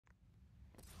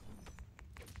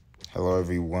Hello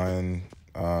everyone.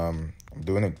 I'm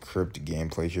doing a Krypt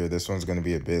gameplay here. This one's gonna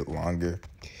be a bit longer.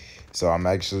 So I'm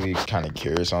actually kind of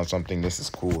curious on something. This is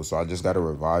cool. So I just got a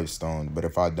revive stone, but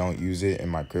if I don't use it in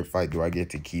my Krypt fight, do I get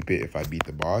to keep it if I beat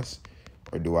the boss?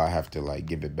 Or do I have to like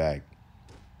give it back?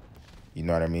 You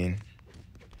know what I mean?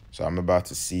 So I'm about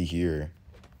to see here.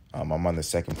 I'm on the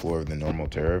second floor of the normal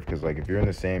turret because like if you're in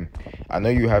the same, I know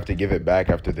you have to give it back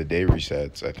after the day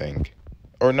resets, I think.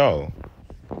 Or no,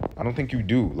 I don't think you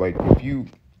do. Like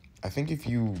I think if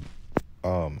you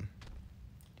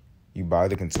you buy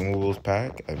the consumables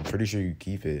pack, I'm pretty sure you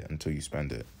keep it until you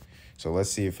spend it. So let's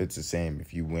see if it's the same.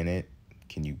 If you win it,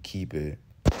 can you keep it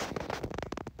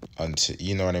until,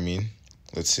 you know what I mean?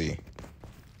 Let's see.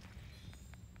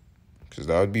 Because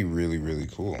that would be really, really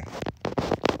cool.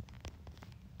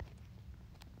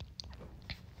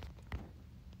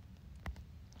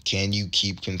 Can you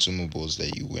keep consumables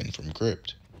that you win from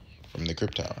Krypt? From the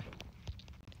Krypt tower?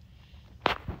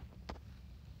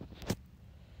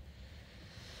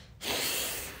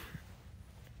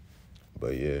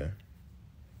 But yeah,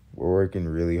 we're working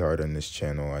really hard on this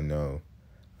channel. I know,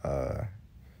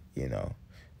 you know,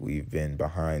 we've been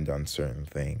behind on certain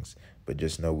things, but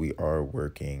just know we are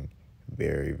working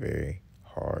very, very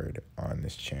hard on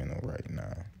this channel right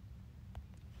now.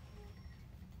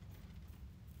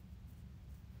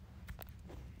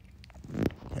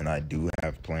 And I do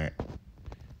have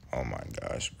oh my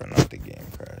gosh, bro, not the game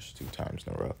crash 2 times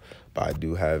in a row. But I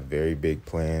do have very big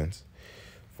plans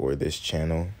for this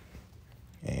channel.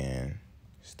 And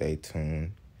stay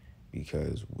tuned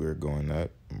because we're going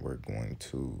up and we're going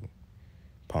to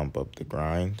pump up the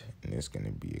grind. And it's going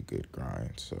to be a good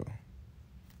grind. So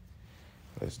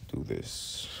let's do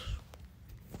this.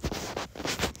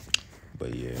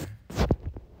 But yeah.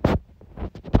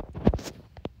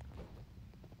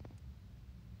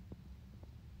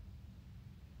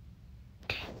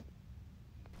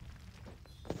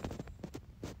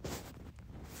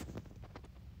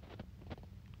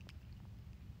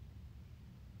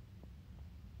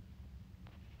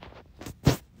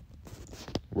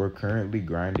 We're currently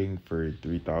grinding for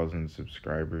 3,000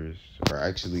 subscribers. Or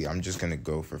actually, I'm just going to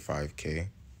go for 5K.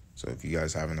 So if you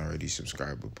guys haven't already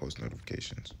subscribed, we'll post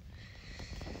notifications.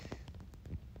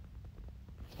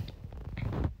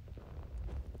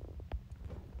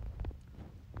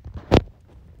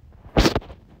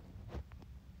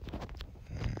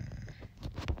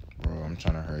 Bro, I'm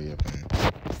trying to hurry up and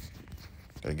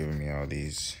they're giving me all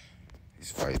these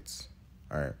fights.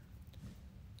 All right.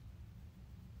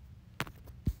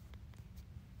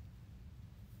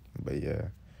 But yeah,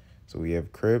 so we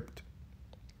have Krypt.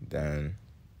 Then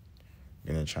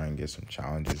we're gonna try and get some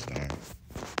challenges done.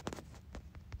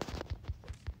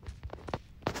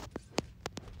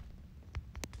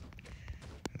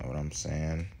 Know what I'm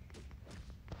saying?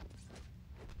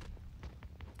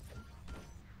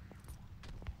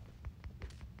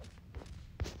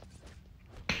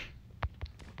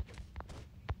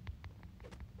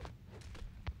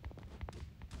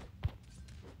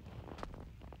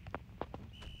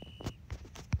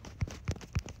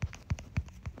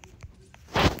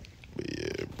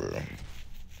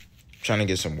 Trying to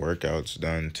get some workouts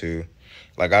done too.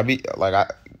 Like I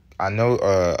know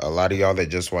a lot of y'all that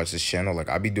just watch this channel, like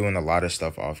I be doing a lot of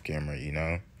stuff off camera, you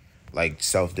know? Like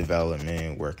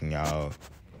self-development, working out,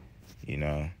 you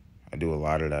know? I do a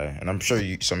lot of that. And I'm sure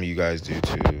some of you guys do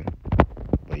too.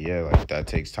 But yeah, like that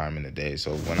takes time in the day.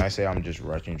 So when I say I'm just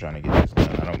rushing trying to get this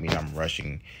done, I don't mean I'm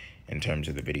rushing in terms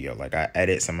of the video. Like I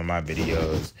edit some of my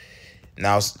videos.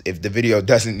 Now, if the video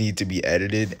doesn't need to be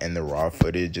edited and the raw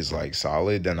footage is like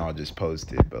solid, then I'll just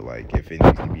post it. But like if it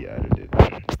needs to be edited,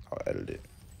 then I'll edit it.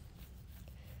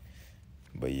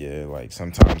 But yeah, like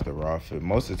sometimes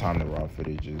most of the time the raw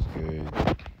footage is good.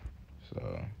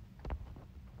 So,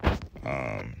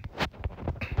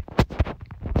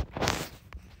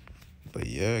 but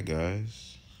yeah,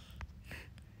 guys,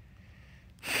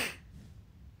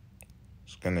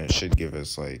 should give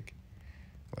us like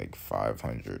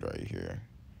 500 right here.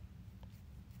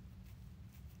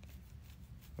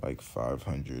 Like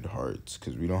 500 hearts,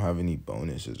 because we don't have any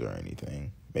bonuses or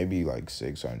anything. Maybe like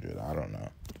 600, I don't know.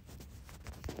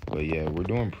 But yeah, we're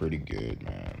doing pretty good,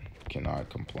 man.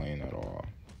 Cannot complain at all.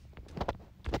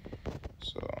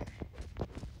 So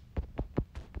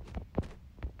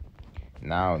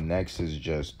now next is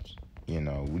just, you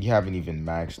know, we haven't even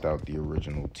maxed out the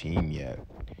original team yet.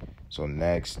 So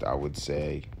next I would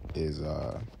say is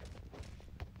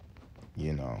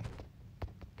you know,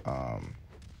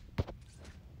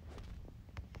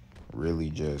 really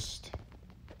just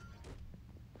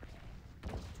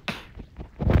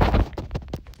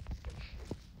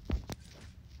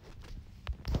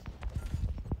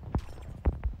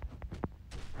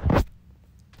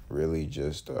really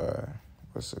just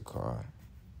what's it called?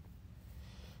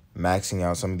 Maxing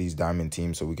out some of these diamond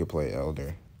teams so we could play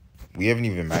Elder. We haven't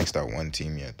even maxed out one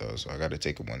team yet though, so I gotta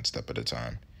take it one step at a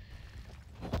time.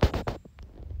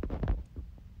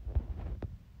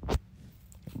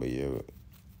 But yeah,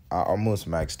 I almost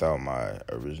maxed out my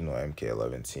original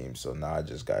MK11 team, so now I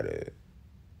just gotta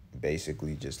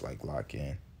basically just like lock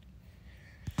in.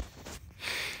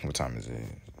 What time is it?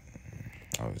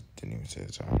 I didn't even say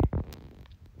the time.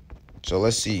 So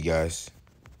let's see, guys.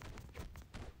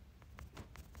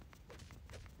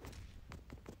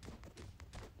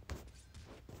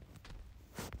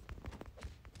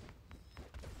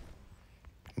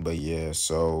 But yeah,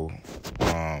 so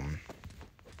I'm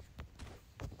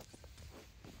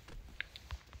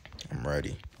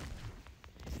ready.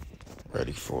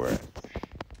 Ready for it.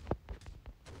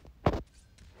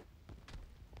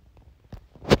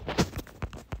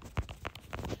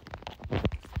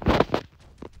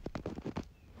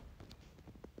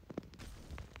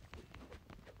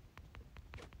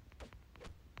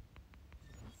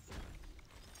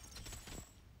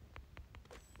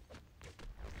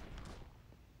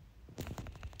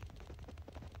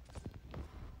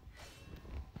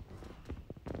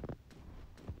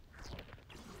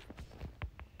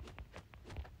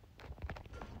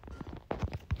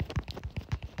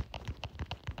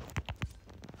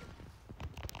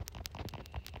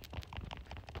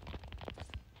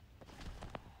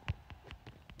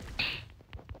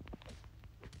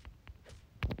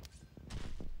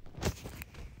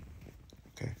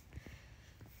 Okay.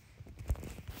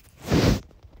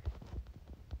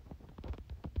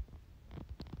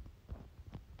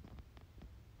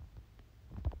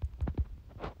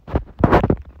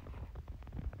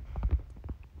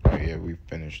 Oh yeah, we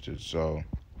finished it. So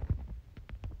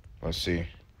let's see.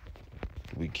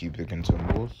 We keep the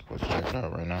consumables. Let's check it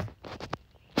out right now.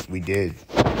 We did.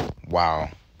 Wow.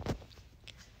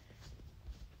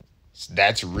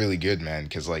 That's really good, man,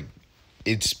 because like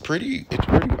it's pretty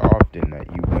often that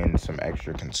you win some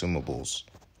extra consumables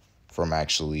from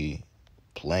actually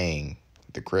playing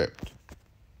the Krypt.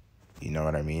 You know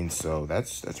what I mean? So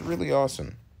that's really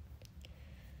awesome.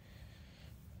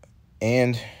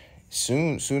 And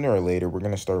sooner or later we're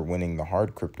gonna start winning the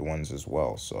hard Krypt ones as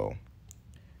well. So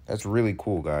that's really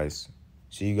cool, guys.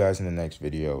 See you guys in the next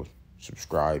video.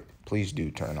 Subscribe. Please do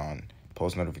turn on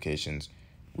post notifications.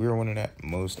 We are one of the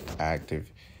most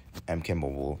active MK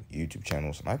Mobile YouTube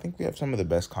channels, and I think we have some of the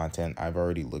best content. I've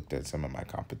already looked at some of my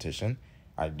competition.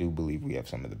 I do believe we have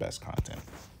some of the best content.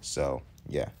 So,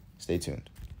 yeah, stay tuned.